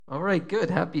right, good.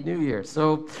 Happy New Year.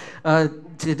 So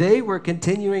today we're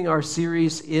continuing our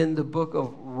series in the book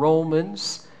of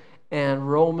Romans. And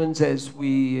Romans, as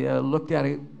we looked at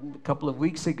it a couple of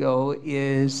weeks ago,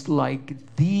 is like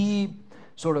the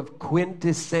sort of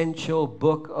quintessential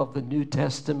book of the New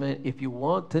Testament. If you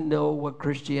want to know what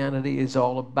Christianity is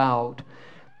all about,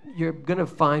 you're going to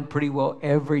find pretty well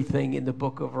everything in the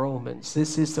book of Romans.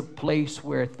 This is a place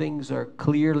where things are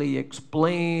clearly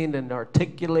explained and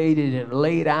articulated and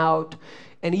laid out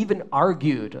and even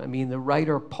argued. I mean, the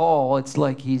writer Paul, it's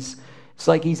like he's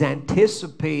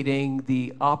anticipating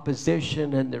the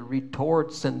opposition and the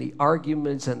retorts and the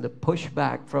arguments and the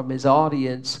pushback from his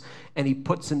audience, and he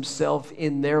puts himself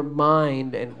in their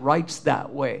mind and writes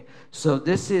that way. So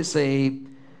this is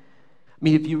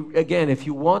if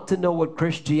you want to know what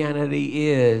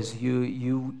Christianity is,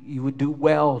 you would do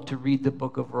well to read the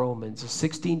book of Romans. It's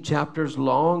 16 chapters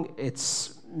long.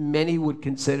 Many would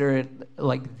consider it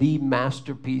like the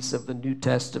masterpiece of the New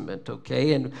Testament,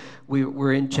 okay? And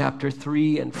we're in chapter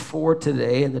 3 and 4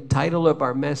 today, and the title of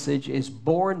our message is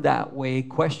Born That Way, ?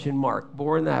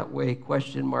 Born That Way, ?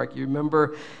 You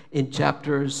remember in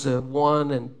chapters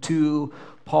 1 and 2,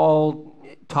 Paul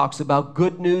talks about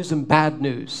good news and bad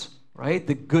news. Right?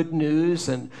 The good news,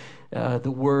 and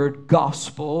the word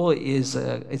gospel is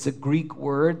a Greek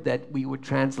word that we would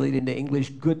translate into English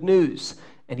good news.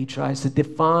 And he tries to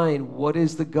define what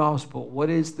is the gospel, what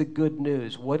is the good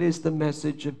news, what is the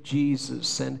message of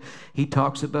Jesus. And he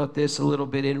talks about this a little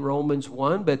bit in Romans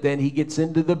 1, but then he gets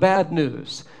into the bad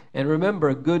news. And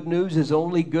remember, good news is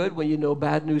only good when you know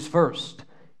bad news first.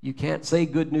 You can't say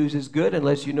good news is good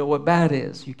unless you know what bad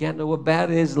is. You can't know what bad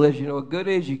is unless you know what good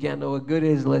is. You can't know what good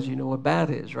is unless you know what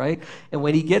bad is, right? And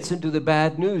when he gets into the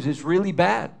bad news, it's really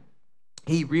bad.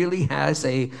 He really has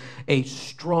a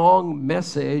strong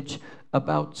message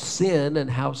about sin and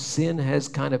how sin has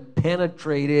kind of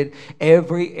penetrated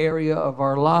every area of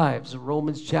our lives.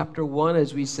 Romans chapter 1,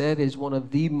 as we said, is one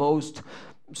of the most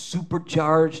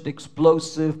supercharged,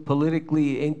 explosive,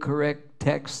 politically incorrect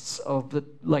texts of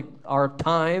our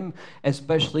time,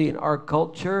 especially in our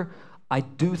culture. I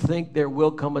do think there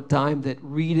will come a time that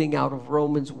reading out of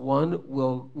Romans 1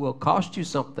 will cost you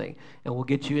something and will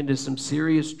get you into some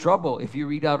serious trouble if you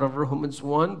read out of Romans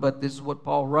 1, but this is what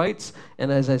Paul writes,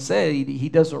 and as I said, he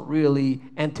doesn't really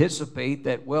anticipate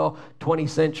that, 20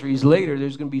 centuries later,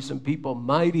 there's going to be some people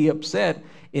mighty upset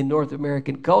in North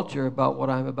American culture about what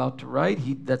I'm about to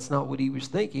write. That's not what he was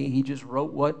thinking. He just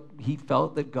wrote what he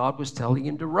felt that God was telling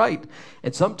him to write.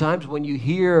 And sometimes when you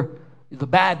hear the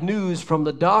bad news from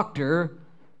the doctor,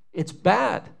 it's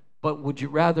bad. But would you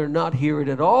rather not hear it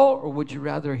at all, or would you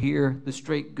rather hear the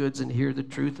straight goods and hear the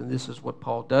truth? And this is what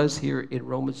Paul does here in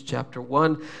Romans chapter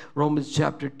 1. Romans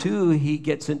chapter 2, he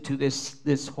gets into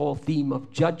this whole theme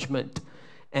of judgment.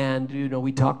 And,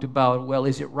 we talked about,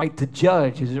 is it right to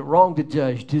judge? Is it wrong to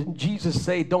judge? Didn't Jesus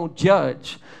say don't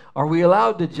judge? Are we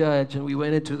allowed to judge? And we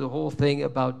went into the whole thing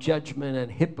about judgment, and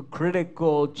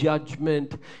hypocritical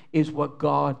judgment is what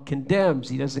God condemns.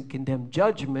 He doesn't condemn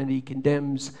judgment, he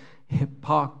condemns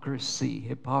hypocrisy.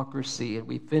 And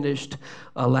we finished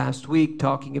last week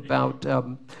talking about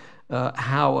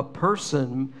how a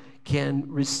person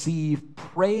can receive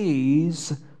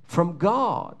praise from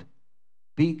God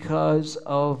because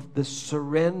of the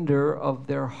surrender of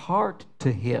their heart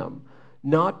to him,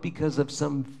 not because of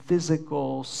some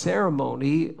physical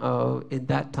ceremony, in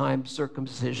that time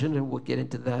circumcision, and we'll get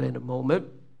into that in a moment,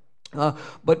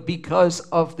 but because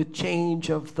of the change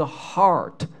of the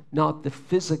heart, not the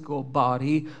physical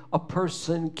body. A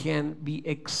person can be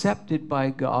accepted by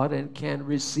God and can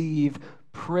receive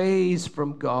praise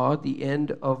from God, the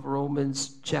end of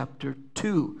Romans chapter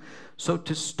 2. So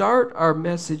to start our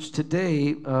message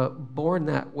today, Born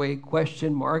That Way, ?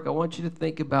 I want you to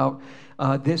think about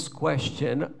this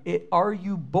question. Are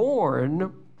you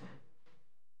born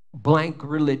blank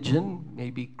religion,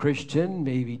 maybe Christian,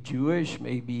 maybe Jewish,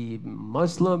 maybe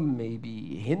Muslim,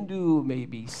 maybe Hindu,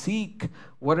 maybe Sikh,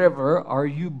 whatever? Are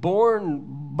you born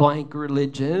blank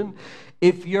religion?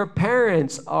 If your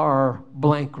parents are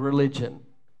blank religion,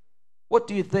 what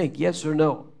do you think, yes or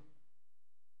no?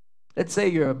 Let's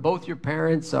say both your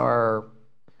parents are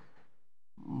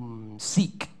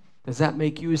Sikh. Does that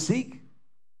make you a Sikh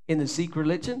in the Sikh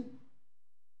religion?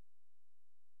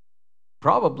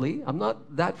 Probably. I'm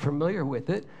not that familiar with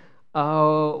it.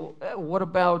 What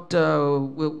about,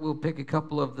 we'll pick a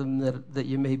couple of them that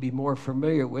you may be more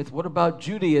familiar with. What about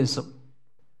Judaism?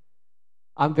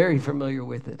 I'm very familiar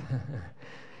with it.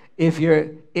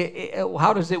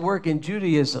 How does it work in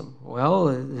Judaism? Well,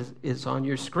 it's on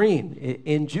your screen.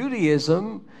 In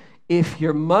Judaism, if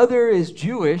your mother is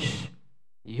Jewish,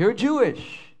 you're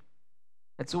Jewish.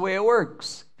 That's the way it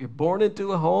works. If you're born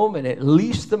into a home and at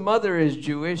least the mother is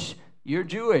Jewish, you're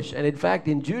Jewish. And in fact,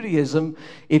 in Judaism,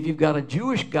 if you've got a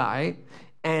Jewish guy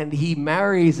and he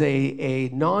marries a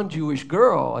non-Jewish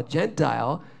girl, a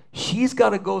Gentile, she's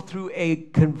got to go through a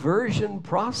conversion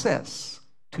process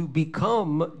to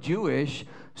become Jewish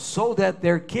so that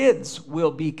their kids will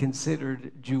be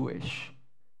considered Jewish.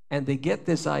 And they get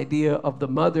this idea of the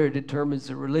mother determines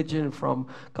the religion from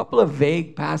a couple of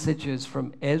vague passages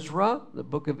from Ezra, the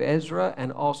book of Ezra,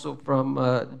 and also from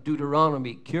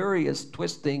Deuteronomy. Curious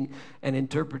twisting and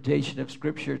interpretation of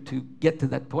Scripture to get to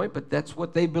that point, but that's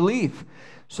what they believe.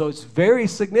 So it's very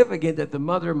significant that the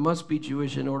mother must be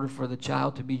Jewish in order for the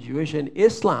child to be Jewish. In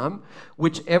Islam,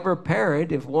 whichever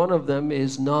parent, if one of them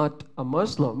is not a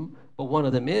Muslim, but one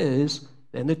of them is,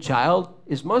 then the child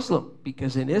is Muslim,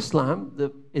 because in Islam,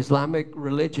 the Islamic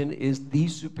religion is the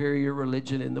superior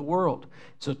religion in the world.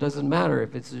 So it doesn't matter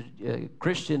if it's a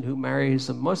Christian who marries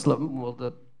a Muslim, well,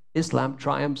 the Islam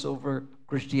triumphs over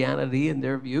Christianity in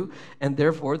their view, and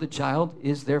therefore the child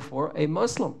is therefore a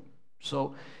Muslim.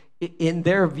 So in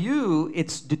their view,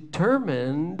 it's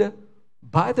determined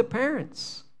by the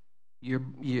parents.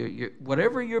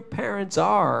 Whatever your parents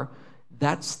are,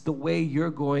 that's the way you're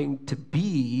going to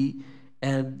be.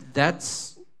 And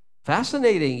that's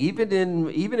fascinating. Even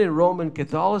in Roman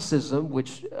Catholicism,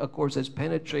 which of course has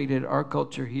penetrated our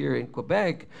culture here in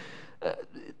Quebec,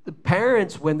 the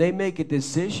parents, when they make a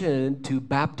decision to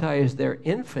baptize their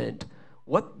infant,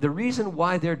 the reason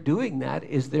why they're doing that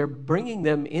is they're bringing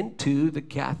them into the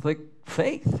Catholic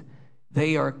faith.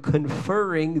 They are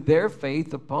conferring their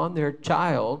faith upon their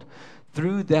child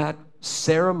through that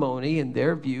ceremony, in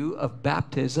their view, of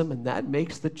baptism, and that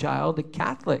makes the child a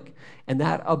Catholic, and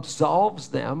that absolves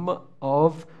them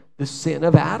of the sin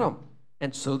of Adam,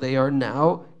 and so they are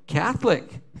now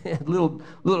Catholic.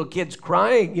 little kids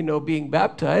crying, being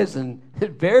baptized, and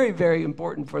very, very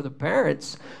important for the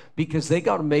parents, because they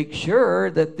got to make sure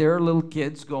that their little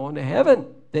kid's going to heaven.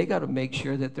 They got to make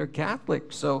sure that they're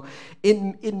Catholic. So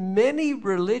in many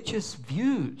religious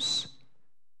views,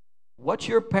 what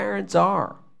your parents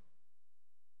are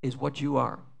is what you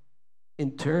are.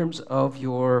 In terms of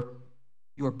your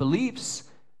beliefs,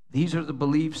 these are the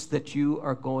beliefs that you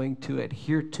are going to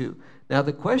adhere to. Now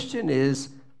the question is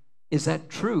that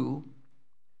true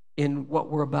in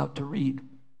what we're about to read?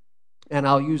 And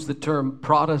I'll use the term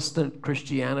Protestant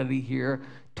Christianity here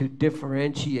to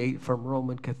differentiate from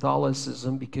Roman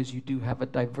Catholicism, because you do have a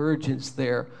divergence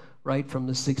there. Right from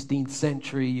the 16th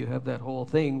century, you have that whole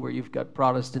thing where you've got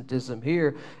Protestantism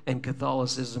here and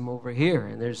Catholicism over here,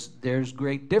 and there's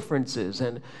great differences.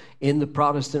 And in the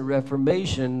Protestant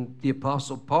Reformation, the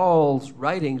Apostle Paul's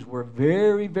writings were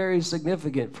very, very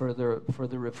significant for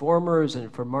the Reformers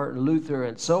and for Martin Luther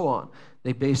and so on.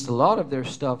 They based a lot of their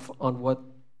stuff on what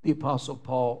the Apostle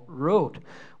Paul wrote.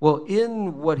 Well,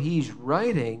 in what he's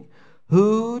writing,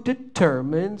 who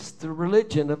determines the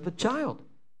religion of the child?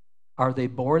 Are they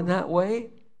born that way?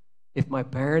 If my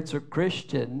parents are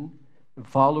Christian and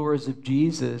followers of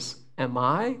Jesus, am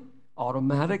I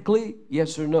automatically?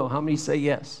 Yes or no? How many say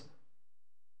yes?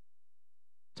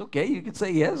 It's okay, you can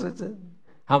say yes.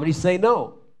 How many say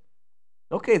no?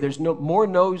 Okay, there's more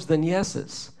no's than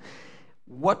yeses.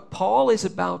 What Paul is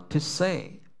about to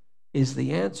say is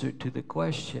the answer to the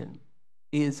question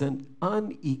is an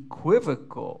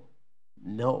unequivocal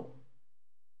no.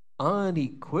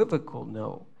 Unequivocal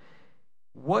no.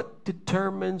 What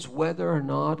determines whether or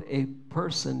not a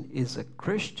person is a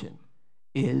Christian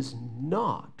is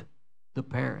not the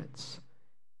parents,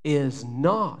 is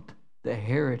not the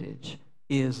heritage,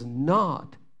 is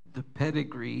not the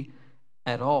pedigree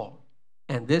at all.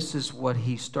 And this is what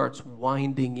he starts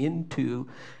winding into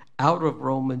out of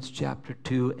Romans chapter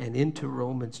 2 and into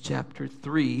Romans chapter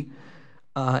 3.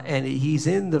 And he's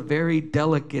in the very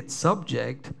delicate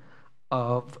subject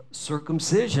of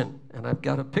circumcision, and I've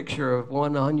got a picture of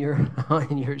one on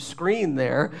your screen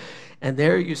there, and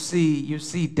there you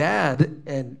see Dad,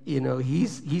 and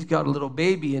he's got a little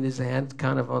baby in his hand,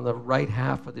 kind of on the right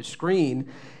half of the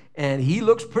screen, and he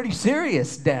looks pretty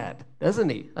serious, Dad, doesn't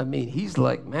he? I mean, he's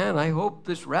like, man, I hope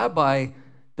this rabbi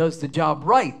does the job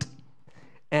right.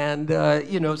 And,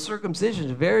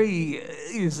 circumcision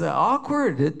is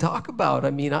awkward to talk about.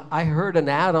 I mean, I heard an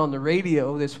ad on the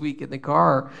radio this week in the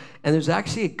car, and there's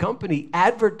actually a company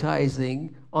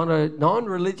advertising on a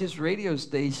non-religious radio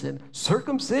station,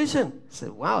 circumcision. I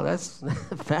said, wow, that's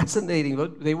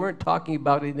fascinating. They weren't talking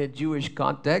about it in a Jewish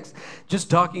context, just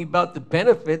talking about the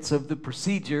benefits of the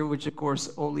procedure, which of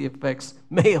course only affects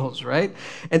males, right?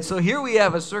 And so here we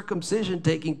have a circumcision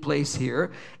taking place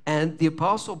here, and the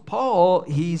Apostle Paul,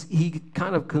 he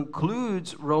kind of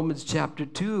concludes Romans chapter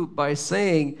 2 by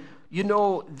saying, you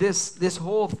know, this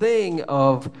whole thing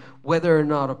of whether or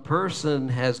not a person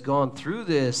has gone through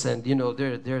this, and you know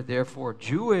they're therefore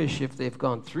Jewish if they've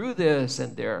gone through this,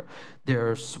 and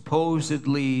they're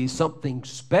supposedly something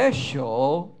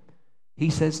special. He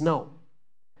says no.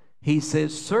 He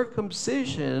says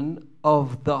circumcision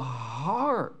of the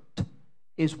heart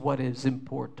is what is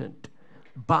important,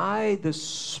 by the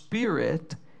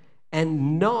Spirit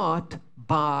and not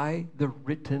by the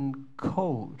written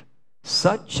code.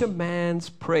 Such a man's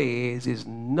praise is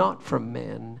not from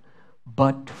men,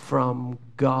 but from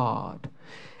God.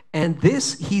 And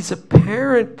this, he's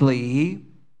apparently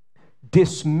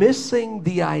dismissing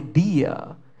the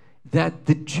idea that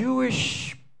the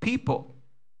Jewish people,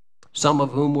 some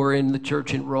of whom were in the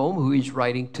church in Rome, who he's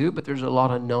writing to, but there's a lot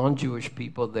of non-Jewish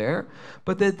people there,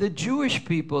 but that the Jewish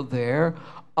people there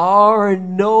are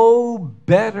no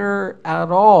better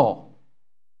at all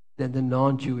than the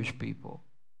non-Jewish people.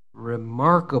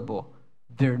 Remarkable.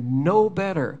 They're no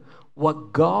better.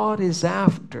 What God is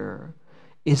after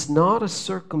is not a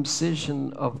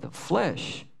circumcision of the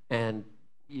flesh. And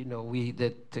you know, we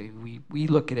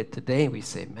look at it today and we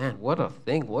say, man, what a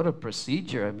thing, what a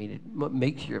procedure. I mean, it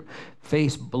makes your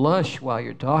face blush while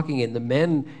you're talking. And the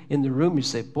men in the room, you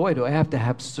say, boy, do I have to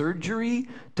have surgery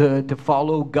to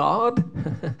follow God?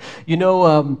 You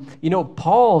know,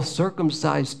 Paul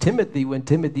circumcised Timothy when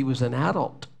Timothy was an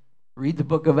adult. Read the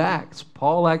book of Acts.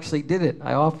 Paul actually did it.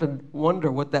 I often wonder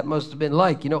what that must have been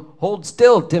like. You know, hold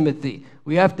still, Timothy.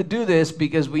 We have to do this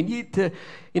because we need to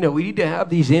have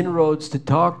these inroads to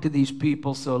talk to these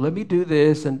people. So let me do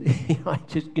this. And I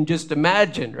can just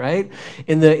imagine, right?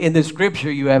 In the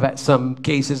scripture, you have some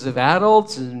cases of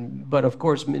adults, but of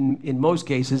course, in most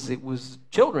cases, it was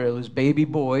children. It was baby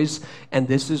boys. And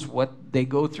this is what they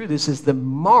go through. This is the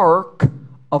mark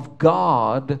of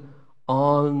God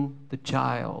on the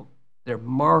child. They're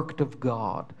marked of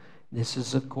God. This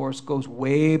is, of course, goes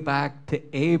way back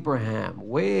to Abraham,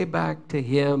 way back to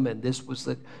him, and this was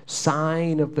the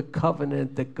sign of the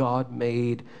covenant that God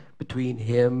made between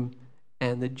him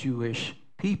and the Jewish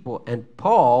people. And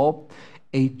Paul,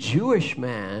 a Jewish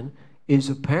man, is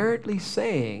apparently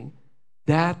saying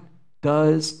that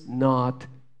does not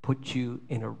put you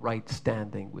in a right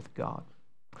standing with God.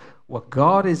 What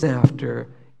God is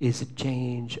after is a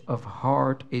change of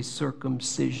heart, a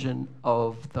circumcision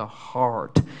of the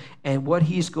heart. And what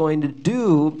he's going to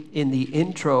do in the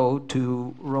intro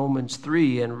to Romans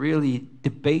 3, and really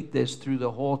debate this through the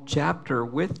whole chapter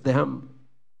with them,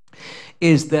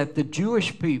 is that the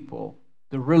Jewish people,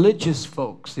 the religious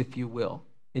folks, if you will,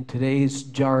 in today's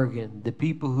jargon, the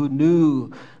people who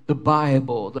knew the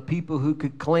Bible, the people who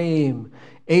could claim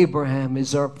Abraham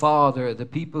is our father, the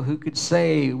people who could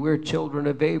say we're children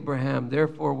of Abraham,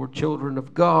 therefore we're children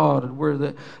of God, and we're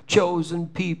the chosen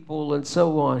people, and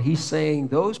so on. He's saying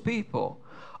those people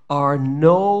are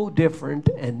no different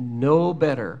and no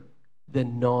better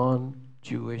than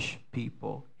non-Jewish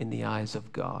people in the eyes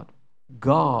of God.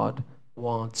 God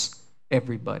wants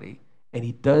everybody, and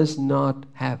he does not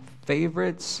have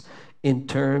favorites in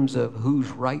terms of who's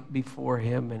right before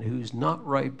him and who's not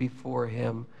right before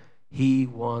him. He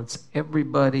wants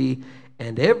everybody,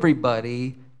 and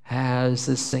everybody has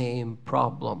the same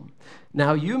problem.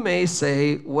 Now, you may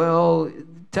say, well,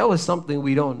 tell us something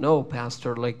we don't know,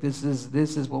 Pastor. Like this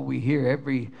is what we hear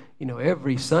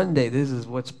every Sunday. This is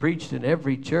what's preached in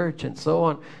every church and so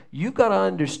on. You've got to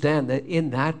understand that in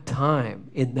that time,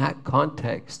 in that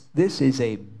context, this is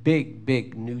a big,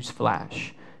 big news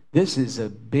flash. This is a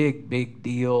big, big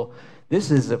deal. This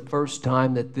is the first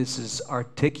time that this is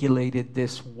articulated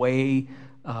this way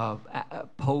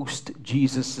post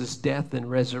Jesus' death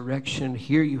and resurrection.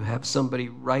 Here you have somebody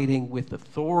writing with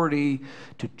authority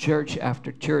to church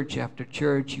after church after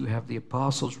church. You have the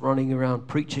apostles running around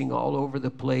preaching all over the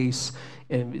place,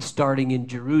 and starting in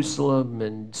Jerusalem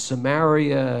and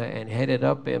Samaria and headed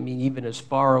up, I mean, even as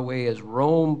far away as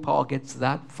Rome. Paul gets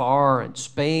that far, and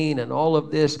Spain and all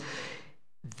of this.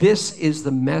 This is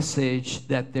the message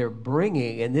that they're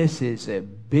bringing, and this is a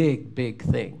big, big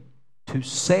thing. To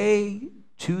say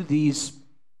to these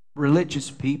religious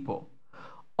people,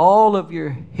 all of your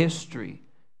history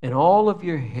and all of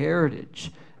your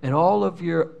heritage and all of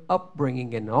your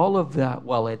upbringing and all of that,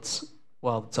 while it's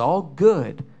all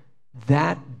good,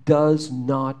 that does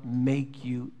not make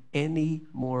you any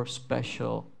more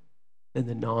special than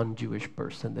the non-Jewish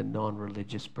person, the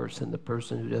non-religious person, the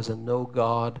person who doesn't know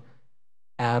God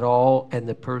at all, and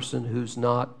the person who's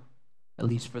not, at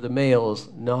least for the males,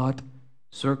 not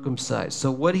circumcised.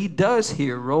 So what he does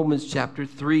here, Romans chapter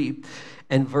 3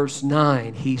 and verse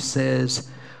 9, he says,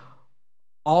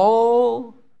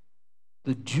 all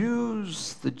the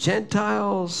Jews, the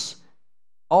Gentiles,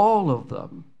 all of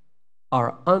them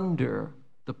are under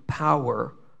the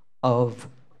power of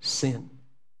sin.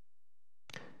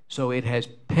 So it has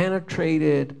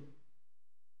penetrated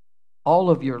all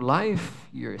of your life,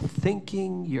 your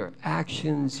thinking, your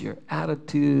actions, your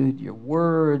attitude, your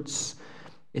words.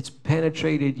 It's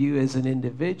penetrated you as an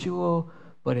individual,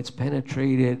 but it's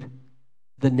penetrated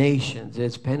the nations.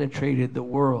 It's penetrated the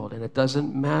world. And it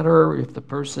doesn't matter if the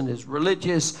person is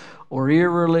religious or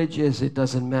irreligious. It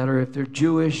doesn't matter if they're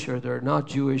Jewish or they're not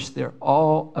Jewish. They're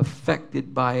all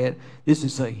affected by it. This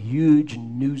is a huge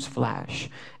news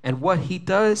flash. And what he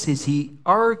does is he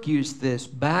argues this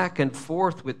back and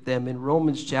forth with them in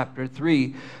Romans chapter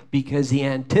 3 because he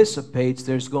anticipates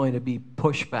there's going to be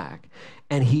pushback.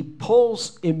 And he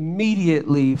pulls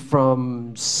immediately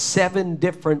from 7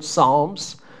 different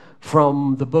Psalms,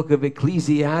 from the book of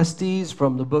Ecclesiastes,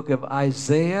 from the book of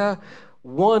Isaiah,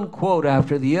 one quote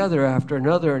after the other after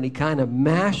another, and he kind of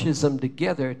mashes them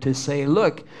together to say,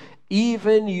 look,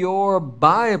 even your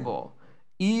Bible,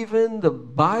 even the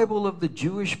Bible of the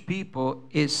Jewish people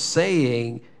is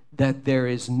saying that there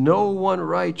is no one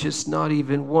righteous, not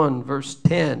even one. Verse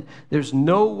 10, there's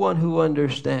no one who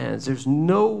understands. There's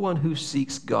no one who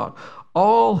seeks God.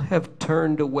 All have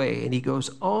turned away. And he goes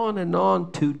on and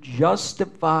on to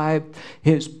justify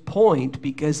his point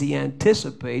because he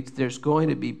anticipates there's going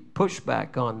to be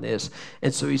pushback on this.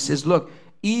 And so he says, look,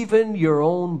 even your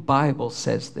own Bible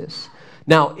says this.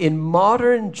 Now, in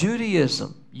modern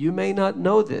Judaism, you may not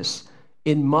know this.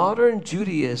 In modern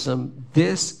Judaism,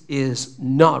 this is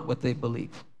not what they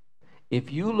believe.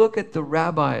 If you look at the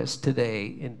rabbis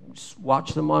today and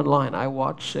watch them online, I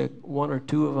watch 1 or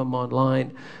 2 of them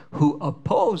online who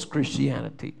oppose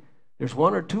Christianity. There's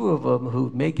 1 or 2 of them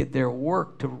who make it their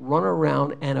work to run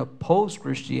around and oppose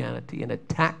Christianity and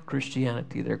attack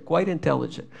Christianity. They're quite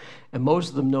intelligent. And most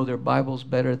of them know their Bibles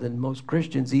better than most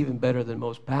Christians, even better than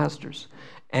most pastors.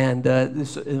 And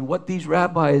what these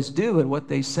rabbis do and what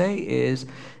they say is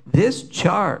this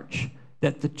charge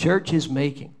that the church is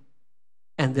making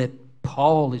and that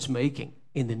Paul is making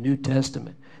in the New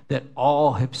Testament, that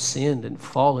all have sinned and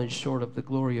fallen short of the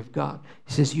glory of God.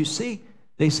 He says, you see,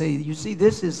 they say, you see,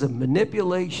 this is a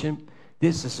manipulation.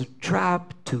 This is a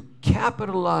trap to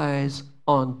capitalize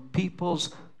on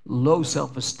people's low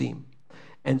self-esteem.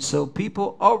 And so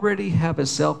people already have a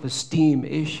self-esteem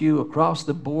issue across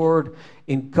the board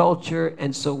in culture.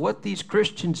 And so what these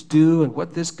Christians do and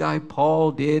what this guy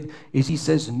Paul did is he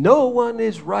says, no one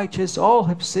is righteous. All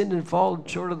have sinned and fallen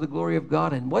short of the glory of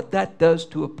God. And what that does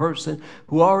to a person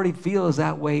who already feels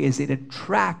that way is it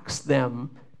attracts them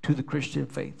to the Christian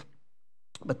faith.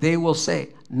 But they will say,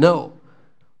 no,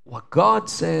 what God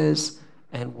says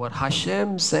and what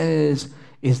Hashem says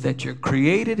is that you're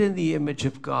created in the image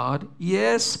of God.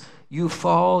 Yes, you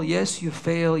fall. Yes, you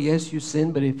fail. Yes, you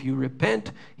sin. But if you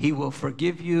repent, he will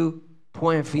forgive you.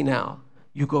 Point final.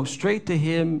 You go straight to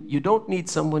him. You don't need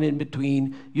someone in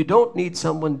between. You don't need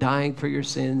someone dying for your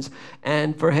sins.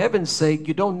 And for heaven's sake,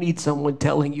 you don't need someone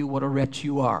telling you what a wretch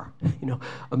you are. You know,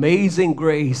 amazing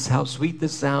grace, how sweet the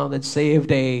sound that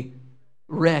saved a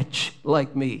wretch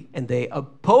like me. And they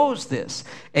oppose this.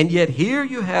 And yet here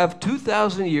you have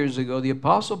 2,000 years ago the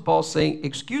Apostle Paul saying,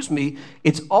 excuse me,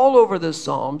 it's all over the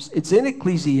Psalms, it's in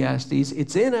Ecclesiastes,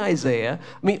 it's in Isaiah.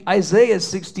 I mean, Isaiah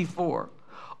 64.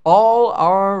 All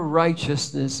our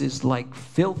righteousness is like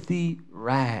filthy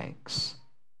rags.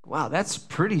 Wow, that's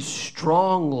pretty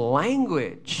strong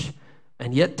language.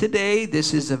 And yet today,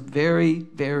 this is a very,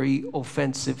 very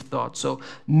offensive thought. So,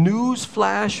 news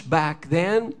flash back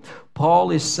then,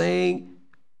 Paul is saying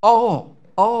all,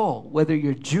 whether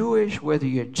you're Jewish, whether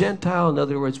you're Gentile, in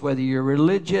other words, whether you're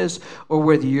religious or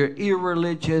whether you're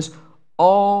irreligious,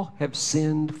 all have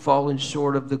sinned, fallen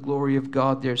short of the glory of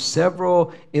God. There's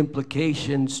several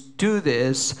implications to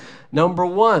this. Number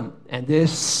one, and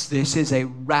this is a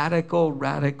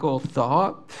radical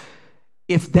thought.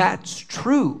 If that's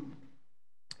true,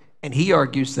 and he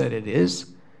argues that it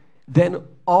is, then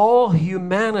all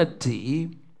humanity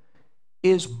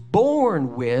is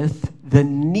born with the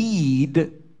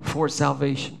need for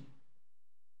salvation.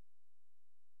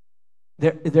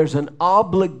 There's an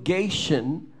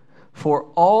obligation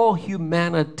for all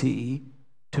humanity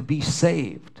to be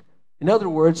saved. In other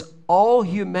words, all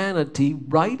humanity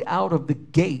right out of the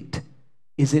gate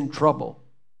is in trouble.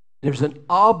 There's an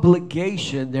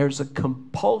obligation, there's a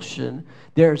compulsion,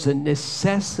 there's a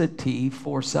necessity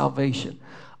for salvation.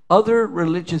 Other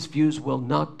religious views will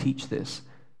not teach this.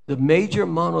 The major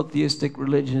monotheistic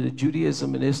religions,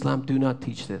 Judaism and Islam, do not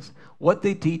teach this. What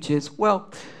they teach is,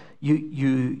 well,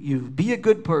 you be a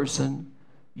good person.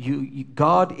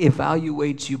 God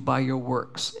evaluates you by your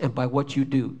works and by what you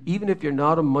do. Even if you're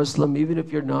not a Muslim, even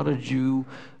if you're not a Jew,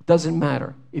 doesn't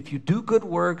matter. If you do good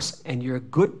works and you're a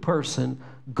good person,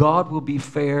 God will be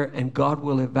fair and God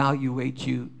will evaluate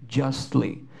you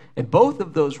justly. And both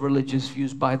of those religious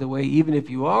views, by the way, even if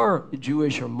you are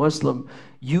Jewish or Muslim,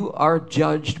 you are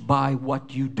judged by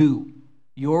what you do.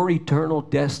 Your eternal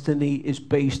destiny is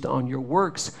based on your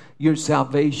works. Your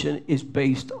salvation is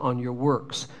based on your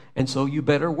works. And so you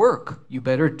better work. You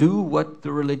better do what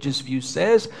the religious view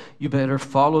says. You better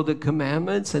follow the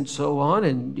commandments and so on,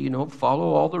 and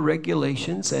follow all the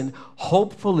regulations. And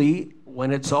hopefully,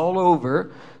 when it's all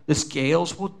over, the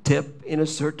scales will tip in a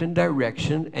certain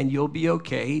direction and you'll be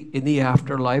okay in the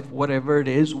afterlife, whatever it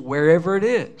is, wherever it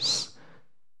is.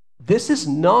 This is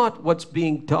not what's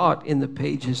being taught in the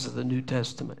pages of the New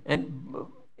Testament, and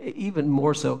even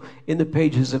more so in the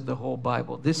pages of the whole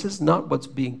Bible. This is not what's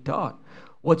being taught.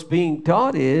 What's being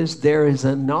taught is there is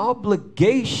an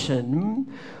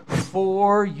obligation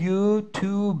for you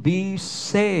to be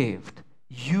saved.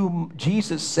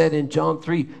 Jesus said in John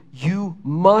 3, you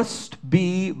must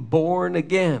be born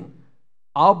again.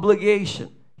 Obligation.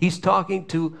 He's talking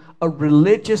to a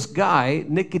religious guy,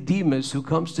 Nicodemus, who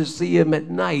comes to see him at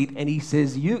night, and he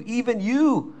says, even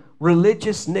you,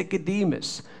 religious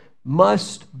Nicodemus,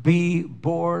 must be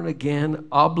born again.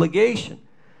 Obligation.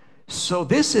 So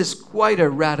this is quite a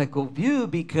radical view,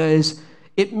 because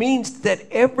it means that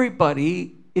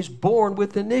everybody is born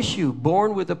with an issue,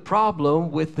 born with a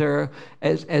problem, with their,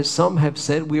 as some have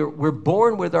said, we're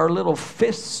born with our little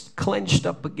fists clenched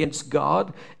up against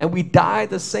God, and we die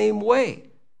the same way.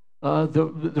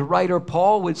 The writer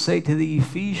Paul would say to the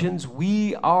Ephesians,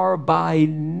 we are by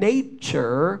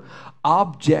nature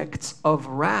objects of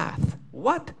wrath.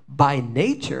 What? By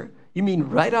nature? You mean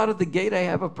right out of the gate I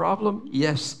have a problem?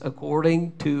 Yes,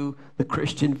 according to the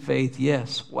Christian faith,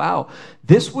 yes. Wow.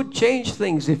 This would change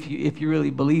things if you really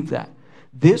believe that.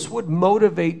 This would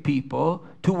motivate people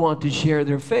to want to share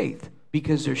their faith,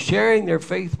 because they're sharing their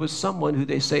faith with someone who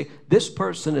they say, this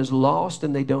person is lost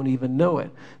and they don't even know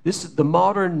it. This is the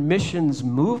modern missions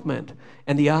movement,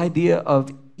 and the idea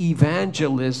of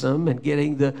evangelism and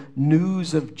getting the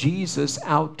news of Jesus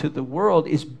out to the world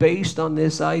is based on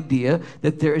this idea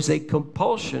that there is a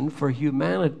compulsion for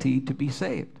humanity to be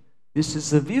saved. This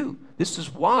is the view. This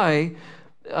is why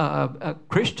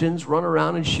Christians run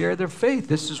around and share their faith.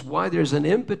 This is why there's an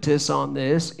impetus on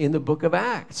this in the book of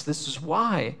Acts. This is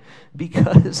why.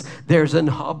 Because there's an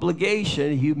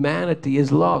obligation. Humanity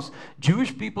is lost.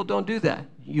 Jewish people don't do that.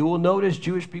 You will notice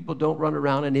Jewish people don't run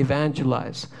around and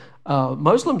evangelize.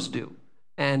 Muslims do.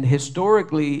 And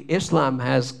historically, Islam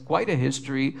has quite a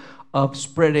history of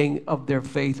spreading of their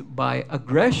faith by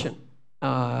aggression.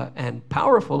 And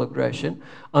powerful aggression.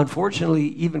 Unfortunately,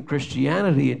 even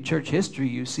Christianity in church history,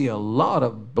 you see a lot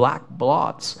of black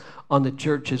blots on the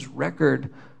church's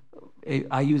record.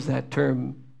 I use that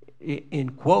term in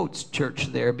quotes, church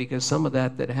there, because some of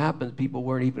that happened, people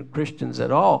weren't even Christians at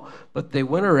all, but they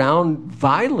went around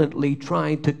violently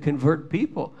trying to convert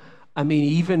people. I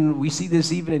mean, we see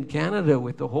this even in Canada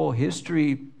with the whole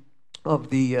history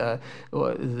of the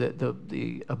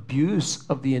abuse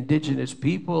of the indigenous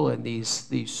people, and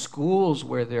these schools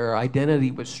where their identity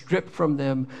was stripped from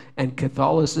them and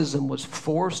Catholicism was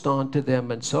forced onto them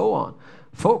and so on.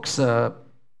 Folks,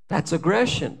 that's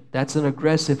aggression. That's an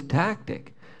aggressive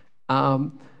tactic.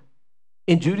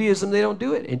 In Judaism, they don't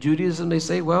do it. In Judaism, they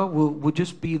say, well, we'll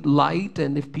just be light,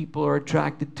 and if people are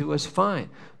attracted to us, fine.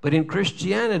 But in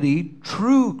Christianity,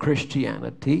 true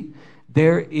Christianity,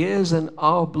 there is an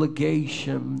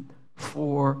obligation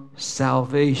for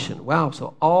salvation. Wow,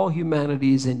 so all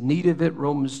humanity is in need of it.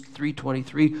 Romans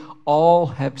 3:23, all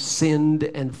have sinned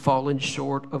and fallen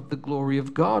short of the glory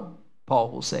of God,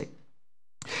 Paul will say.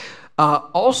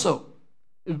 Also,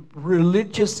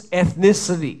 religious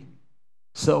ethnicity.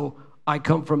 So I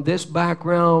come from this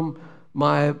background.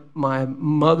 My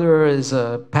mother is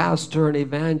a pastor and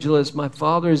evangelist. My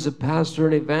father is a pastor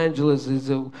and evangelist.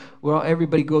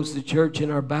 Everybody goes to church in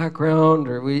our background,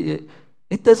 or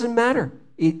it doesn't matter.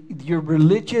 Your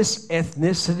religious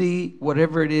ethnicity,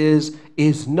 whatever it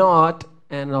is not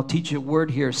and I'll teach you a word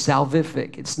here,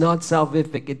 salvific. It's not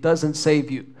salvific. It doesn't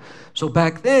save you. So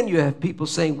back then you have people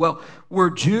saying, well, we're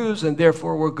Jews and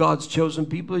therefore we're God's chosen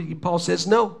people. Paul says,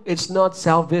 no, it's not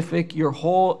salvific. Your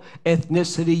whole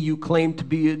ethnicity, you claim to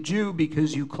be a Jew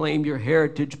because you claim your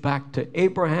heritage back to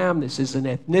Abraham. This is an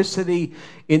ethnicity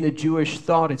in the Jewish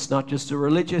thought. It's not just a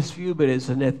religious view, but it's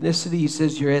an ethnicity. He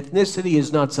says your ethnicity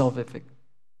is not salvific.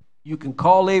 You can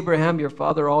call Abraham your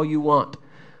father all you want.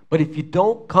 But if you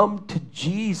don't come to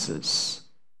Jesus,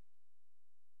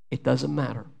 it doesn't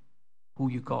matter who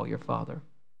you call your father.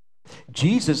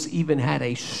 Jesus even had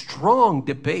a strong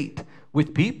debate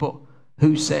with people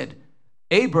who said,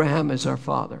 Abraham is our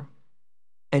father.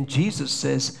 And Jesus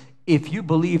says, if you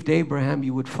believed Abraham,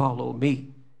 you would follow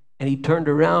me. And he turned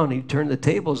around, he turned the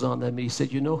tables on them, and he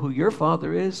said, you know who your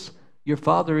father is? Your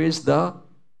father is the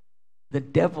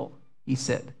devil, he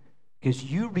said, because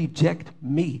you reject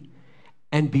me.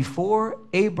 And before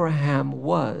Abraham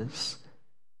was,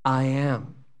 I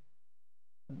am.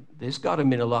 This got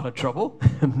him in a lot of trouble,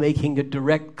 making a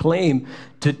direct claim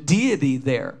to deity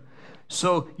there.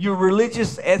 So your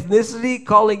religious ethnicity,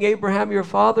 calling Abraham your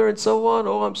father and so on,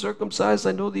 oh, I'm circumcised,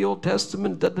 I know the Old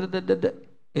Testament, da, da, da, da, da.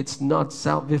 It's not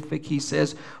salvific, he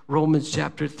says, Romans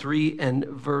chapter 3 and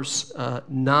verse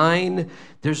 9.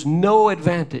 There's no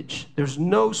advantage. There's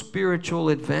no spiritual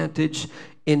advantage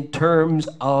in terms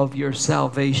of your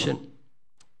salvation.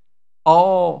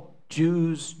 All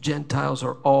Jews, Gentiles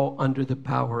are all under the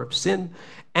power of sin.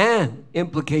 And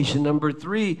implication number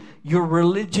 3, your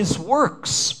religious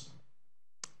works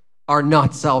are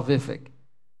not salvific.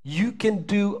 You can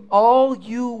do all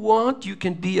you want. You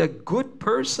can be a good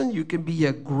person. You can be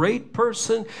a great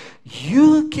person.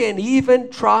 You can even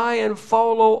try and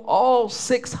follow all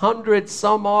 600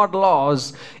 some odd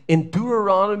laws in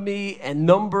Deuteronomy and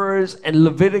Numbers and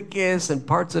Leviticus and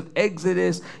parts of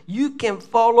Exodus. You can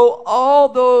follow all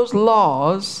those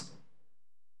laws.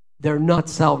 They're not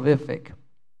salvific.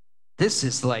 This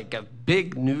is like a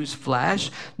big news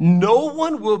flash. No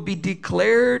one will be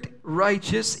declared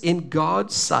righteous in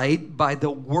God's sight by the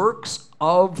works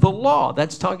of the law.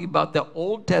 That's talking about the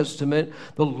Old Testament,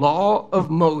 the law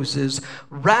of Moses.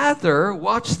 Rather,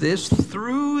 watch this,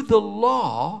 through the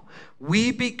law,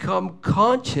 we become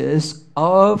conscious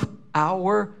of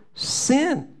our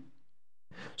sin.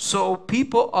 So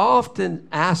people often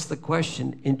ask the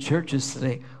question in churches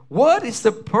today, what is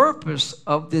the purpose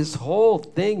of this whole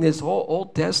thing, this whole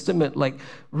Old Testament? Like,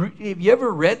 have you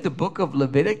ever read the book of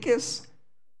Leviticus?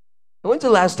 When's the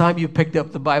last time you picked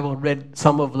up the Bible and read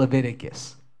some of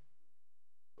Leviticus?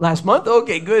 Last month?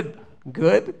 Okay, good.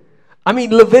 Good. I mean,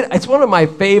 it's one of my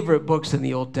favorite books in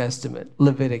the Old Testament,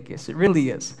 Leviticus. It really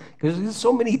is. Because there's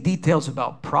so many details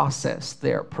about process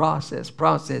there. Process,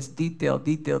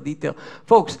 detail.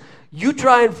 Folks, you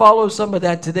try and follow some of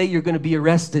that today, you're going to be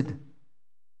arrested.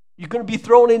 You're going to be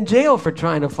thrown in jail for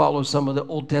trying to follow some of the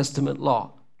Old Testament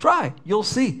law. Try. You'll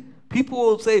see. People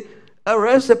will say,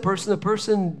 arrest the person. The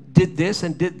person did this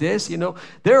and did this. You know,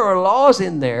 there are laws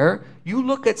in there. You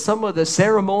look at some of the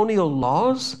ceremonial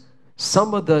laws,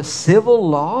 some of the civil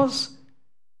laws.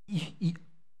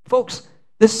 Folks,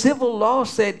 the civil law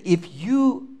said if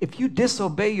you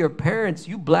disobey your parents,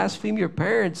 you blaspheme your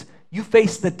parents, you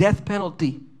face the death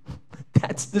penalty.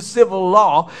 That's the civil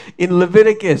law in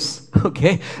Leviticus,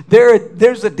 okay?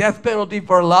 There's a death penalty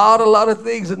for a lot of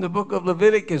things in the book of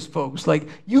Leviticus, folks. Like,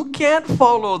 you can't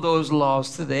follow those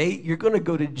laws today. You're going to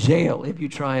go to jail if you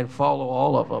try and follow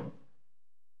all of them.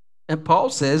 And Paul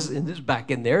says, and this is back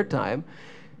in their time,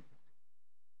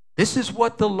 this is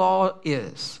what the law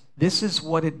is. This is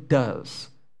what it does.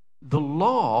 The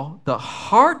law, the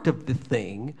heart of the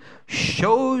thing,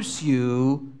 shows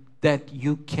you that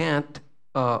you can't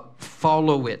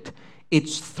follow it.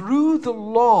 It's through the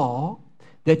law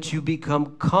that you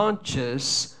become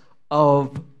conscious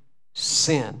of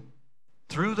sin.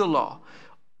 Through the law.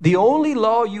 The only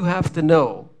law you have to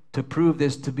know to prove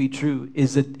this to be true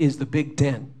is the Big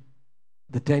Ten,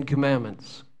 the Ten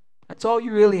Commandments. That's all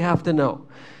you really have to know.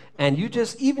 And you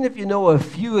just, even if you know a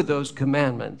few of those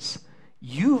commandments,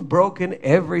 you've broken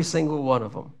every single one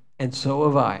of them. And so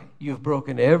have I. You've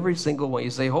broken every single one. You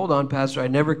say, hold on, Pastor, I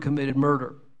never committed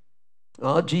murder.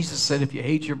 Well, Jesus said, if you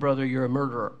hate your brother, you're a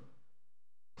murderer.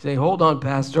 You say, hold on,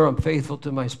 Pastor, I'm faithful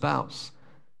to my spouse.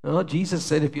 Well, Jesus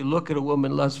said, if you look at a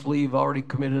woman lustfully, you've already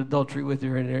committed adultery with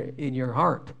her in your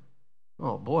heart.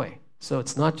 Oh, boy. So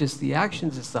it's not just the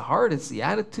actions, it's the heart, it's the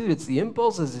attitude, it's the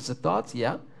impulses, it's the thoughts.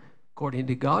 Yeah, according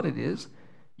to God it is.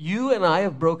 You and I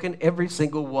have broken every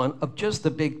single one of just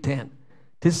the Big Ten,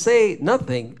 to say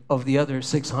nothing of the other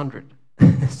 600.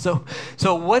 So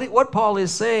what Paul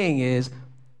is saying is,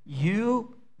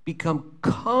 you become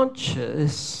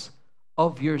conscious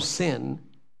of your sin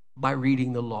by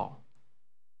reading the law.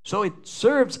 So it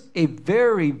serves a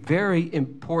very, very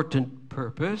important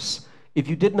purpose. If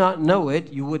you did not know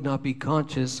it, you would not be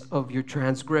conscious of your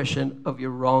transgression, of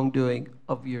your wrongdoing,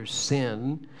 of your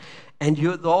sin.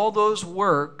 And all those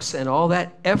works and all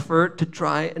that effort to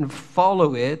try and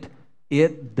follow it,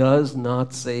 it does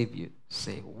not save you.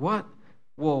 Say, what?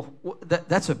 Well,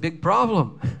 that's a big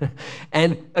problem.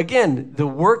 And again, the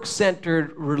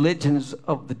work-centered religions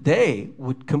of the day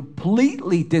would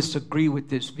completely disagree with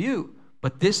this view.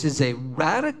 But this is a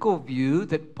radical view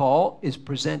that Paul is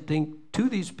presenting to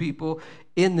these people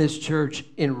in this church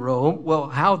in Rome. Well,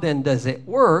 how then does it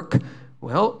work?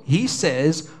 Well, he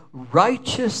says,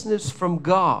 righteousness from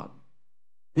God.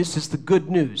 This is the good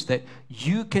news, that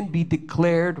you can be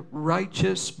declared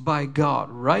righteous by God.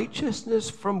 Righteousness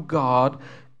from God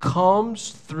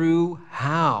comes through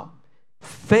how?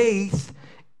 Faith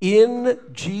in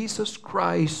Jesus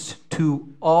Christ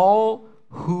to all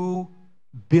who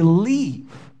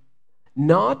believe.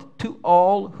 Not to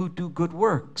all who do good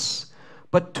works,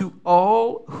 but to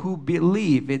all who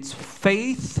believe. It's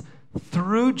faith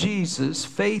through Jesus,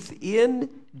 faith in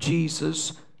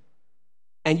Jesus,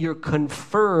 and you're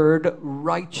conferred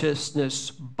righteousness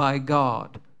by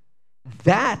God.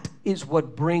 That is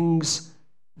what brings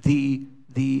the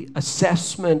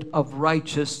assessment of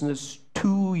righteousness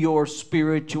to your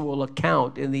spiritual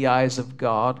account in the eyes of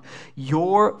God.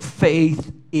 Your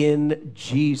faith in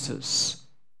Jesus.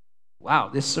 Wow,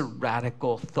 this is a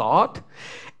radical thought.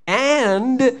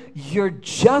 And you're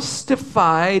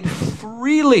justified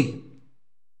freely.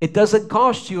 It doesn't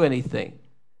cost you anything.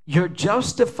 You're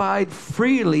justified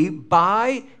freely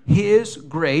by His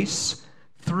grace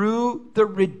through the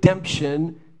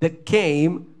redemption that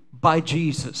came by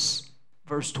Jesus.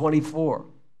 Verse 24.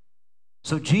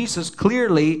 So Jesus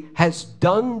clearly has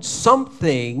done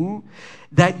something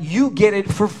that you get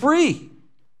it for free,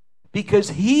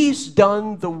 because He's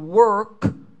done the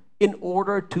work in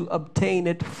order to obtain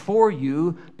it for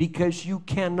you, because you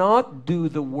cannot do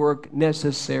the work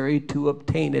necessary to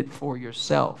obtain it for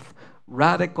yourself.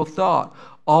 Radical thought.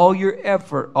 All your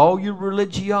effort, all your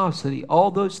religiosity, all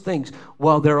those things,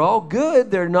 while they're all good,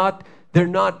 they're not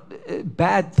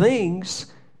bad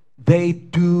things, they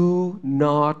do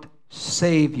not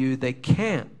save you. They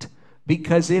can't.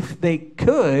 Because if they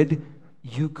could,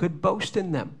 you could boast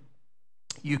in them.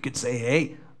 You could say,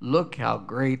 hey, look how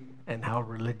great and how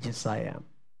religious I am.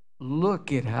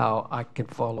 Look at how I can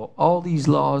follow all these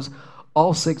laws,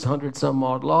 all 600 some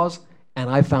odd laws, and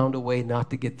I found a way not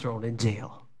to get thrown in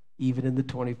jail, even in the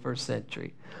 21st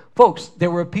century. Folks,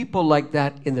 there were people like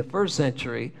that in the first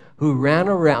century who ran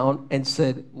around and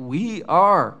said, we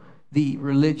are the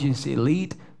religious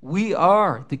elite. We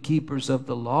are the keepers of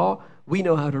the law. We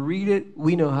know how to read it.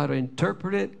 We know how to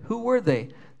interpret it. Who were they?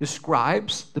 The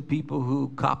scribes, the people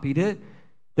who copied it.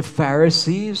 The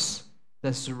Pharisees,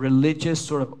 that's the religious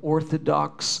sort of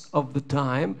orthodox of the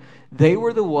time. They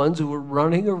were the ones who were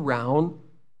running around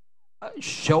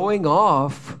showing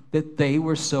off that they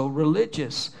were so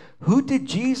religious. Who did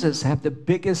Jesus have the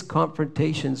biggest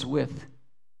confrontations with?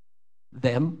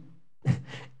 Them.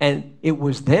 And it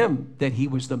was them that He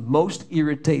was the most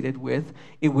irritated with.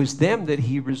 It was them that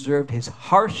He reserved His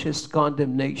harshest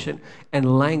condemnation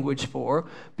and language for,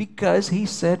 because He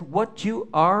said, what you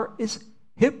are is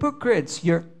hypocrites.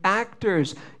 You're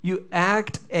actors. You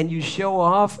act and you show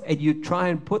off and you try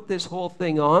and put this whole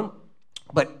thing on,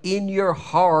 but in your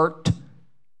heart,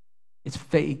 it's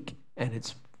fake and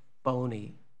it's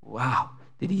phony. Wow.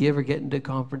 Did He ever get into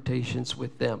confrontations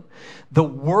with them? The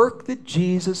work that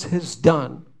Jesus has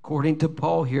done, according to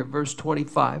Paul here, verse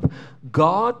 25,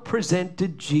 God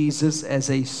presented Jesus as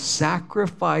a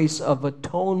sacrifice of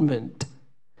atonement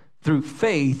through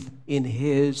faith in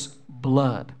His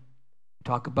blood.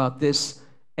 Talk about this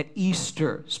at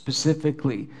Easter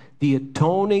specifically. The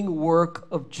atoning work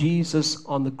of Jesus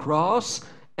on the cross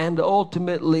and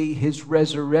ultimately His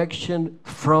resurrection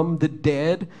from the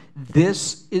dead.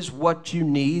 This is what you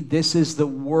need. This is the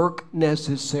work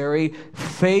necessary.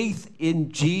 Faith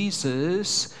in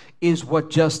Jesus is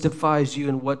what justifies you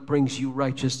and what brings you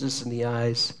righteousness in the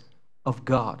eyes of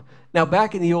God. Now,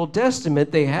 back in the Old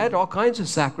Testament, they had all kinds of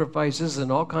sacrifices and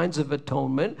all kinds of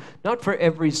atonement, not for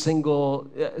every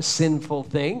single sinful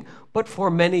thing, but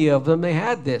for many of them they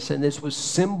had this. And this was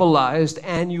symbolized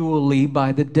annually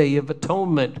by the Day of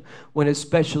Atonement, when a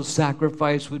special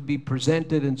sacrifice would be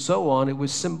presented and so on. It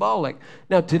was symbolic.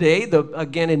 Now, today,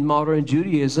 again, in modern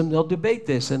Judaism, they'll debate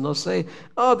this and they'll say,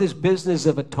 oh, this business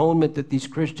of atonement that these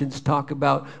Christians talk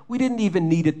about, we didn't even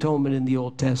need atonement in the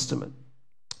Old Testament.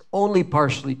 Only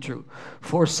partially true.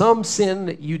 For some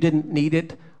sin, you didn't need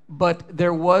it, but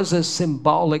there was a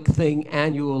symbolic thing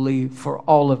annually for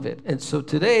all of it. And so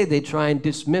today they try and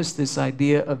dismiss this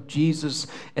idea of Jesus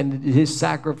and his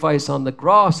sacrifice on the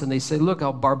cross, and they say, look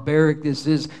how barbaric this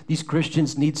is. These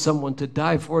Christians need someone to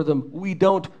die for them. We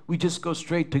don't. We just go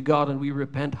straight to God and we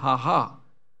repent, ha.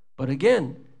 But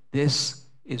again, this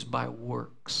is by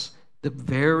works, the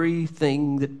very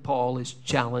thing that Paul is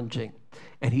challenging.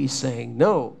 And he's saying,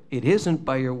 no, it isn't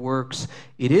by your works.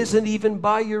 It isn't even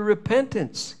by your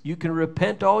repentance. You can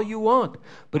repent all you want.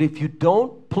 But if you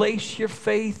don't place your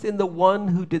faith in the one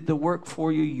who did the work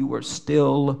for you, you are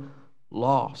still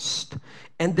lost.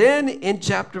 And then in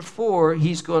chapter 4,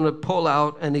 he's going to pull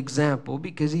out an example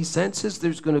because he senses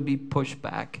there's going to be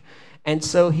pushback. And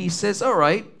so he says, all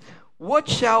right, what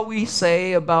shall we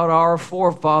say about our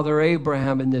forefather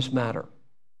Abraham in this matter?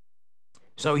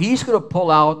 So he's going to pull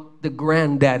out the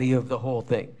granddaddy of the whole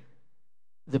thing,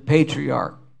 the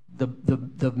patriarch,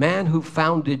 the man who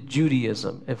founded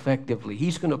Judaism effectively.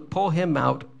 He's going to pull him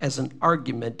out as an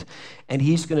argument, and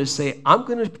he's going to say, I'm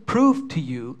going to prove to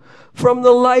you from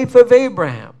the life of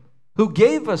Abraham, who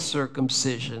gave us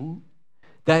circumcision,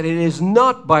 that it is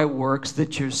not by works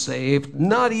that you're saved.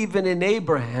 Not even in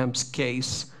Abraham's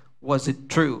case was it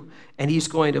true. And he's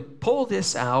going to pull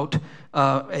this out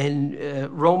in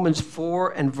Romans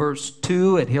 4 and verse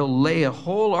 2, and he'll lay a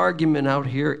whole argument out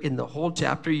here in the whole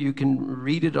chapter. You can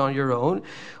read it on your own.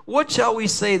 What shall we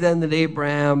say then that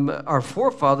Abraham, our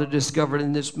forefather, discovered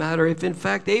in this matter? If in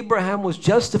fact Abraham was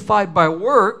justified by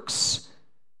works,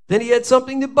 then he had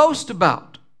something to boast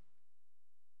about.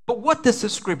 But what does the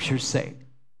scripture say?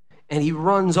 And he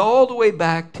runs all the way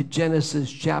back to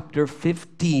Genesis chapter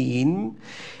 15.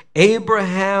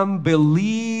 Abraham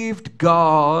believed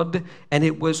God, and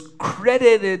it was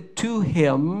credited to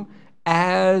him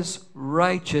as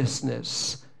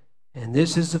righteousness. And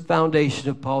this is the foundation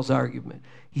of Paul's argument.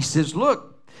 He says,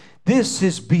 look, this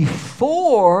is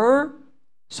before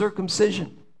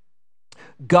circumcision.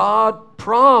 God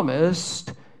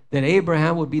promised that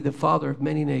Abraham would be the father of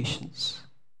many nations,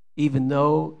 even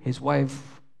though his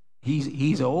wife,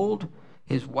 he's old,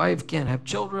 his wife can't have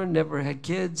children, never had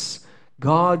kids.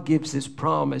 God gives this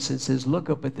promise and says, look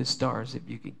up at the stars if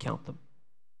you can count them.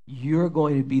 You're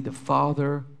going to be the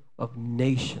father of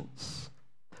nations.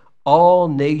 All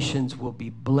nations will be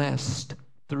blessed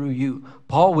through you.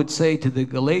 Paul would say to the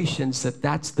Galatians that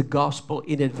that's the gospel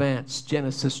in advance.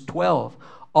 Genesis 12,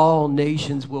 all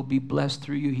nations will be blessed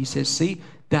through you. He says, see,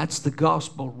 that's the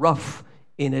gospel rough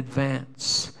in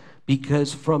advance.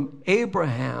 Because from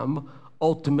Abraham,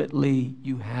 ultimately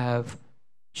you have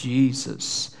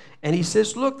Jesus. And he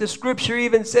says, look, the scripture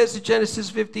even says in Genesis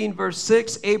 15, verse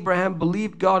 6, Abraham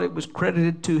believed God, it was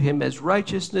credited to him as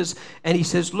righteousness. And he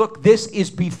says, look, this is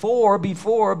before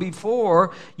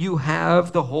you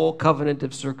have the whole covenant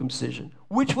of circumcision,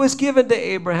 which was given to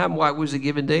Abraham. Why was it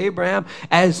given to Abraham?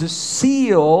 As a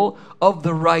seal of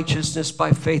the righteousness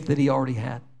by faith that he already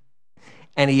had.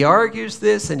 And he argues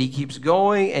this, and he keeps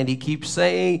going, and he keeps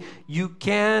saying, you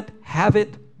can't have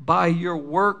it by your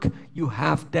work, you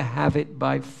have to have it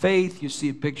by faith. You see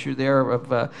a picture there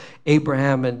of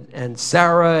Abraham and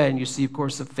Sarah, and you see, of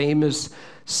course, the famous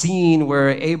scene where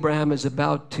Abraham is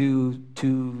about to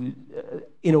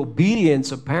in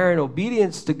obedience, apparent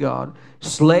obedience to God,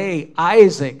 slay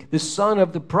Isaac, the son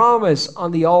of the promise,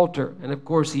 on the altar. And of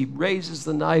course, he raises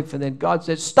the knife, and then God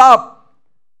says, stop!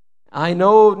 I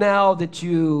know now that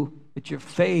your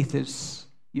faith is,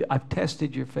 I've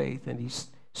tested your faith. And he's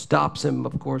stops him,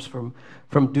 of course, from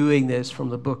doing this from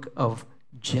the book of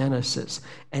Genesis.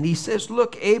 And he says,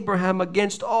 look, Abraham,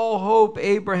 against all hope,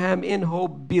 Abraham in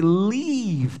hope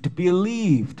believed,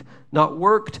 not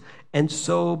worked, and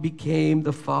so became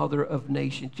the father of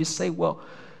nations. Just say, well,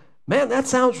 man, that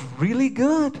sounds really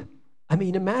good. I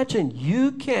mean, imagine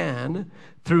you can,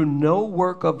 through no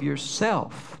work of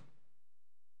yourself,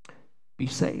 be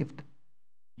saved.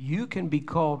 You can be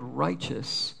called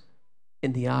righteous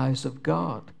in the eyes of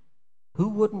God. Who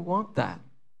wouldn't want that?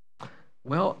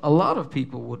 Well, a lot of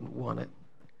people wouldn't want it.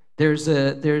 There's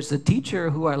a teacher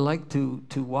who I like to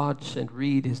watch and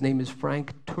read. His name is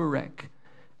Frank Turek.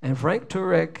 And Frank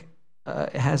Turek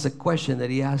has a question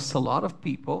that he asks a lot of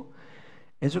people.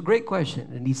 It's a great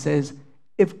question. And he says,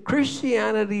 if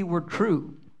Christianity were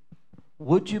true,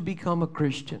 would you become a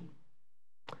Christian?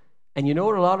 And you know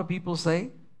what a lot of people say?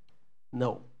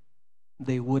 No,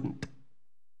 they wouldn't.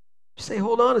 Say,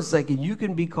 hold on a second. You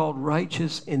can be called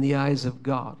righteous in the eyes of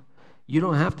God. You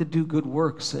don't have to do good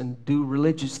works and do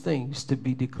religious things to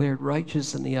be declared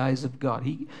righteous in the eyes of God.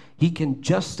 He can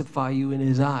justify you in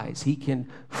his eyes. He can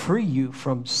free you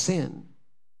from sin.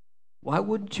 Why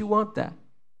wouldn't you want that?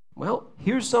 Well,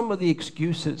 here's some of the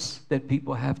excuses that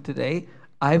people have today.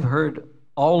 I've heard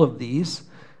all of these.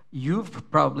 You've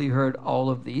probably heard all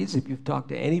of these if you've talked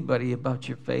to anybody about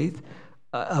your faith.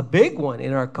 A big one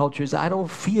in our culture is, I don't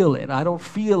feel it. I don't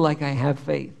feel like I have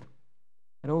faith.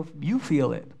 You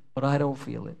feel it, but I don't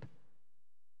feel it.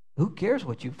 Who cares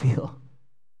what you feel?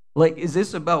 Like, is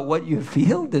this about what you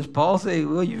feel? Does Paul say,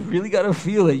 well, you really got to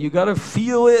feel it. You got to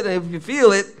feel it. And if you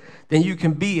feel it, then you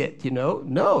can be it,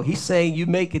 No, he's saying you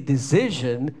make a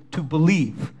decision to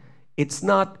believe. It's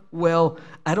not, well,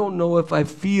 I don't know if I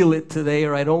feel it today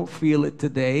or I don't feel it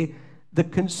today. The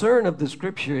concern of the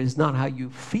scripture is not how you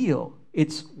feel.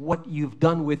 It's what you've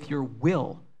done with your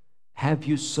will. Have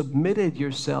you submitted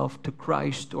yourself to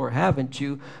Christ or haven't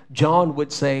you? John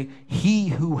would say, he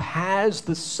who has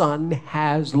the Son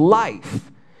has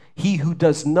life. He who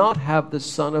does not have the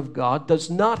Son of God does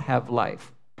not have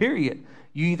life, period.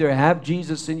 You either have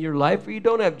Jesus in your life or you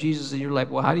don't have Jesus in your life.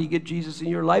 Well, how do you get Jesus in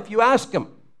your life? You ask him.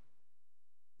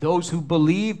 Those who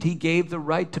believed, he gave the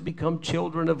right to become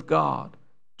children of God,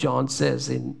 John says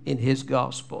in his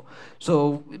gospel.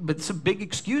 So, but it's a big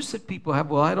excuse that people have.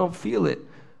 Well, I don't feel it.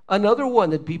 Another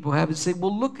one that people have is say,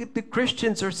 well, look at the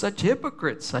Christians are such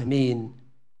hypocrites. I mean,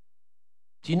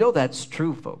 do you know that's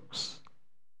true, folks?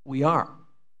 We are.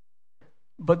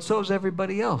 But so is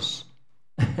everybody else.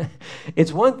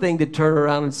 It's one thing to turn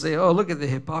around and say, oh, look at the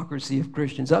hypocrisy of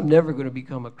Christians. I'm never going to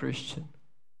become a Christian.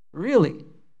 Really?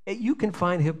 You can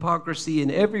find hypocrisy in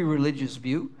every religious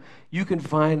view. You can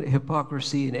find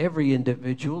hypocrisy in every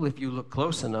individual if you look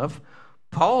close enough.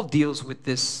 Paul deals with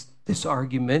this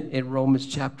argument in Romans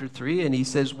chapter 3, and he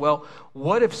says, well,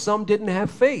 what if some didn't have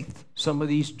faith? Some of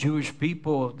these Jewish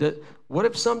people, what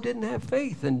if some didn't have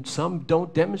faith and some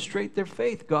don't demonstrate their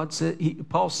faith?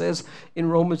 Paul says in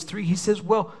Romans 3, he says,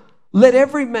 well, let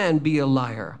every man be a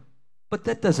liar. But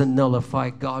that doesn't nullify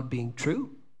God being true.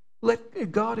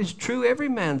 God is true, every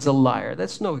man's a liar.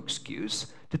 That's no excuse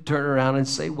to turn around and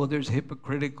say, well, there's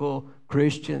hypocritical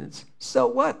Christians. So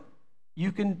what?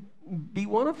 You can be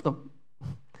one of them.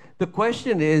 The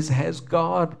question is, has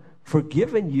God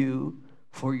forgiven you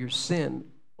for your sin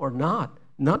or not?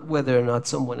 Not whether or not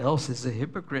someone else is a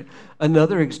hypocrite.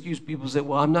 Another excuse, people say,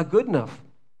 well, I'm not good enough.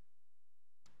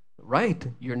 Right,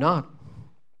 you're not.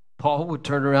 Paul would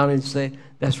turn around and say,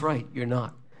 that's right, you're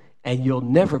not. And you'll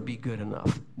never be good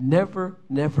enough. Never,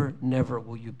 never, never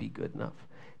will you be good enough.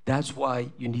 That's why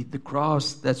you need the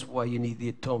cross. That's why you need the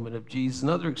atonement of Jesus.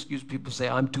 Another excuse, people say,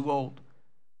 I'm too old.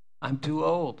 I'm too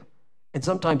old. And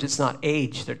sometimes it's not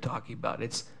age they're talking about.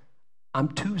 It's, I'm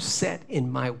too set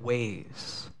in my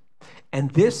ways. And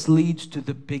this leads to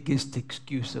the biggest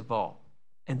excuse of all.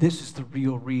 And this is the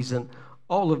real reason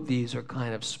all of these are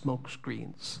kind of smoke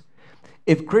screens.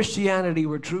 If Christianity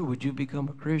were true, would you become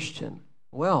a Christian?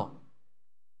 Well,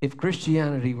 if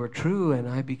Christianity were true and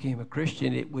I became a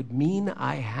Christian, it would mean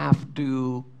I have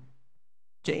to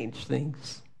change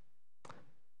things.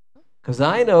 Because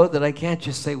I know that I can't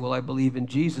just say, well, I believe in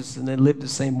Jesus and then live the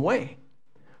same way.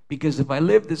 Because if I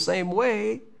live the same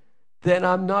way, then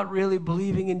I'm not really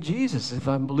believing in Jesus. If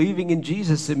I'm believing in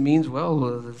Jesus, it means,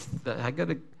 well, I got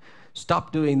to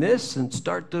stop doing this and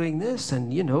start doing this.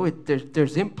 And,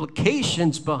 there's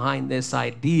implications behind this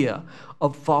idea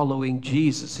of following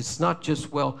Jesus. It's not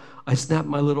just, well, I snap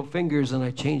my little fingers and I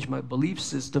change my belief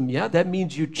system. Yeah, that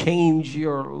means you change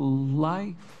your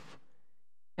life.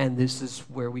 And this is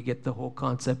where we get the whole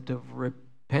concept of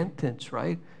repentance,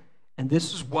 right? And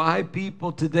this is why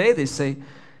people today, they say,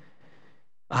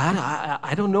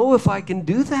 I don't know if I can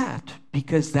do that,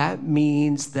 because that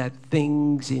means that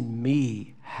things in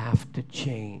me have to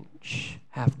change.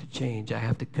 I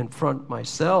have to confront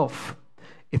myself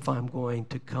if I'm going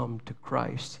to come to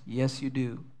Christ. Yes, you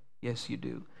do. Yes, you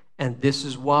do. And this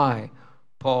is why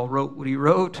Paul wrote what he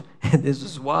wrote, and this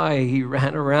is why he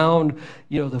ran around,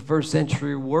 the first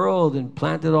century world and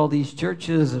planted all these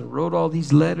churches and wrote all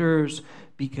these letters,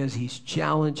 because he's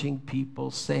challenging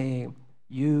people, saying,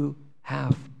 you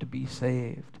have to be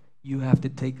saved. You have to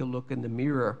take a look in the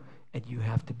mirror, and you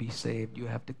have to be saved. You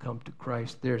have to come to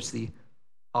Christ. There's the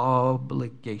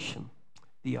obligation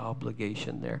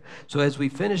there. So as we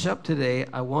finish up today,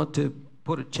 I want to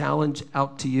put a challenge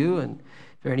out to you, and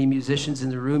if there are any musicians in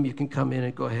the room, you can come in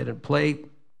and go ahead and play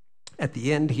at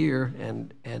the end here.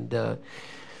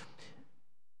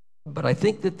 But I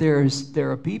think that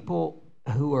there are people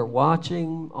who are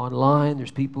watching online.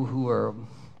 There's people who are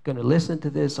going to listen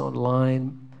to this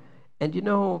online. And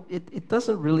it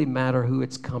doesn't really matter who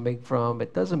it's coming from.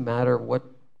 It doesn't matter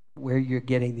where you're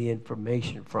getting the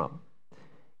information from.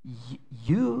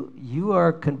 You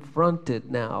are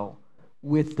confronted now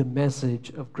with the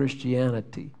message of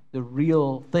Christianity. the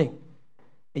real thing.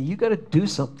 And you got to do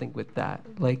something with that.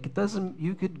 Like, it doesn't,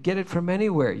 you could get it from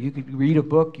anywhere. You could read a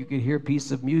book, you could hear a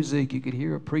piece of music, you could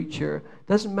hear a preacher.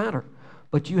 Doesn't matter.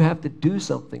 But you have to do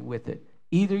something with it.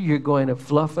 Either you're going to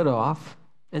fluff it off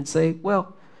and say,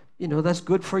 well, you know, that's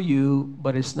good for you,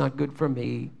 but it's not good for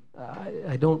me.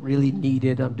 I don't really need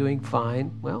it. I'm doing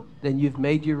fine. Well, then you've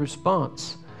made your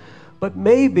response. But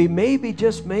maybe,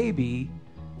 just maybe,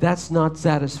 that's not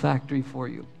satisfactory for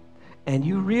you. And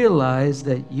you realize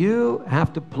that you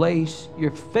have to place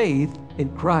your faith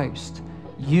in Christ.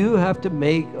 You have to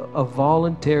make a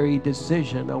voluntary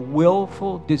decision, a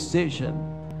willful decision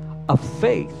of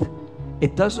faith.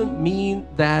 It doesn't mean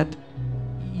that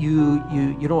you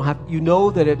don't have, you know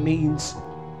that it means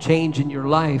change in your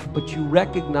life, but you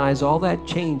recognize all that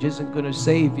change isn't going to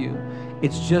save you.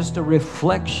 It's just a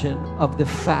reflection of the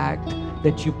fact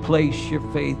that you place your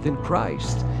faith in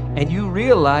Christ. And you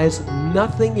realize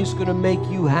nothing is going to make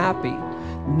you happy.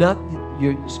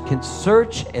 You can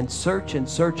search and search and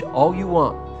search all you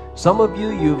want. Some of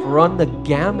you, you've run the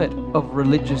gamut of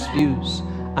religious views.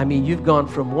 I mean, you've gone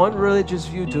from one religious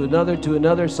view to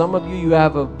another. Some of you, you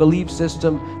have a belief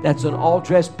system that's an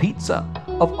all-dressed pizza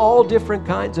of all different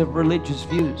kinds of religious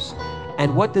views.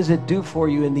 And what does it do for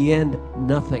you in the end?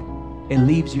 Nothing. It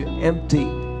leaves you empty.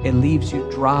 It leaves you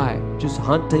dry, just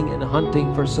hunting and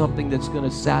hunting for something that's going to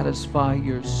satisfy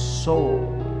your soul.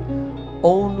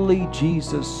 Only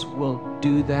Jesus will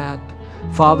do that.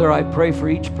 Father, I pray for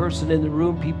each person in the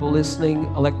room, people listening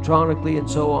electronically and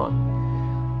so on.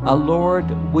 Lord,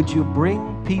 would you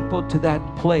bring people to that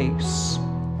place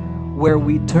where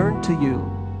we turn to you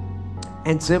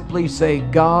and simply say,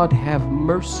 God, have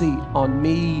mercy on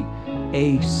me,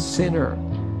 a sinner.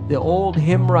 The old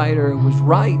hymn writer was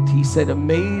right. He said,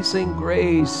 amazing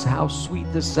grace, how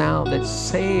sweet the sound that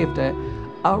saved a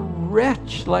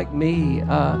wretch like me,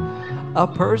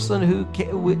 a person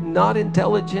who not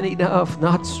intelligent enough,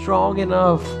 not strong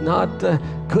enough, not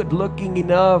good looking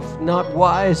enough, not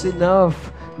wise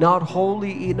enough, not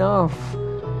holy enough.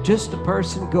 Just a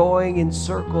person going in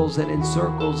circles and in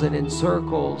circles and in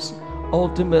circles,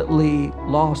 ultimately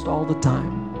lost all the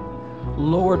time.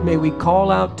 Lord, may we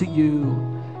call out to you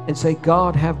and say,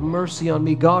 God, have mercy on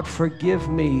me. God, forgive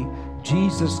me.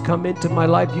 Jesus, come into my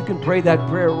life. You can pray that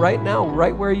prayer right now,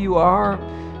 right where you are.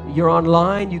 You're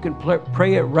online. You can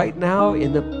pray it right now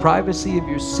in the privacy of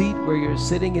your seat where you're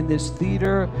sitting in this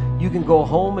theater. You can go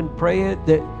home and pray it.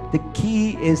 The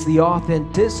key is the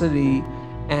authenticity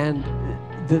and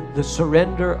the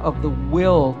surrender of the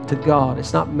will to God.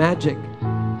 It's not magic.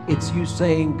 It's you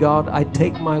saying, God, I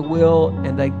take my will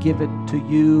and I give it to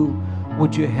you.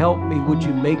 Would you help me? Would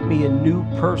you make me a new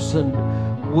person?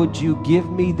 Would you give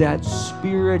me that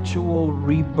spiritual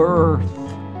rebirth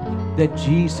that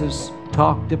Jesus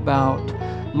talked about?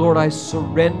 Lord, I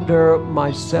surrender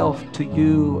myself to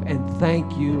you and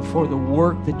thank you for the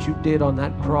work that you did on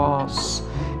that cross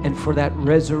and for that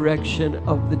resurrection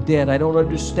of the dead. I don't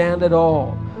understand it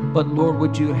all, but Lord,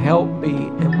 would you help me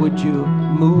and would you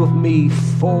move me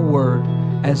forward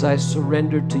as I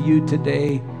surrender to you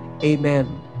today?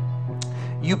 Amen.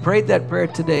 You prayed that prayer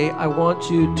today. I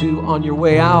want you to, on your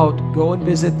way out, go and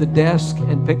visit the desk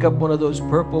and pick up one of those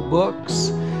purple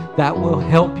books that will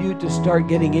help you to start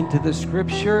getting into the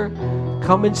scripture.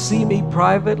 Come and see me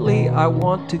privately. I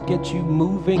want to get you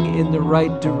moving in the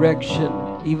right direction.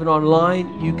 Even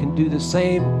online, you can do the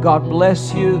same. God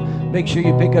bless you. Make sure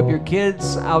you pick up your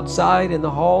kids outside in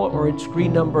the hall or in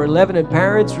screen number 11. And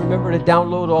parents, remember to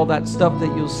download all that stuff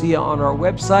that you'll see on our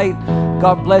website.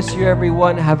 God bless you,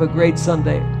 everyone. Have a great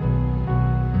Sunday.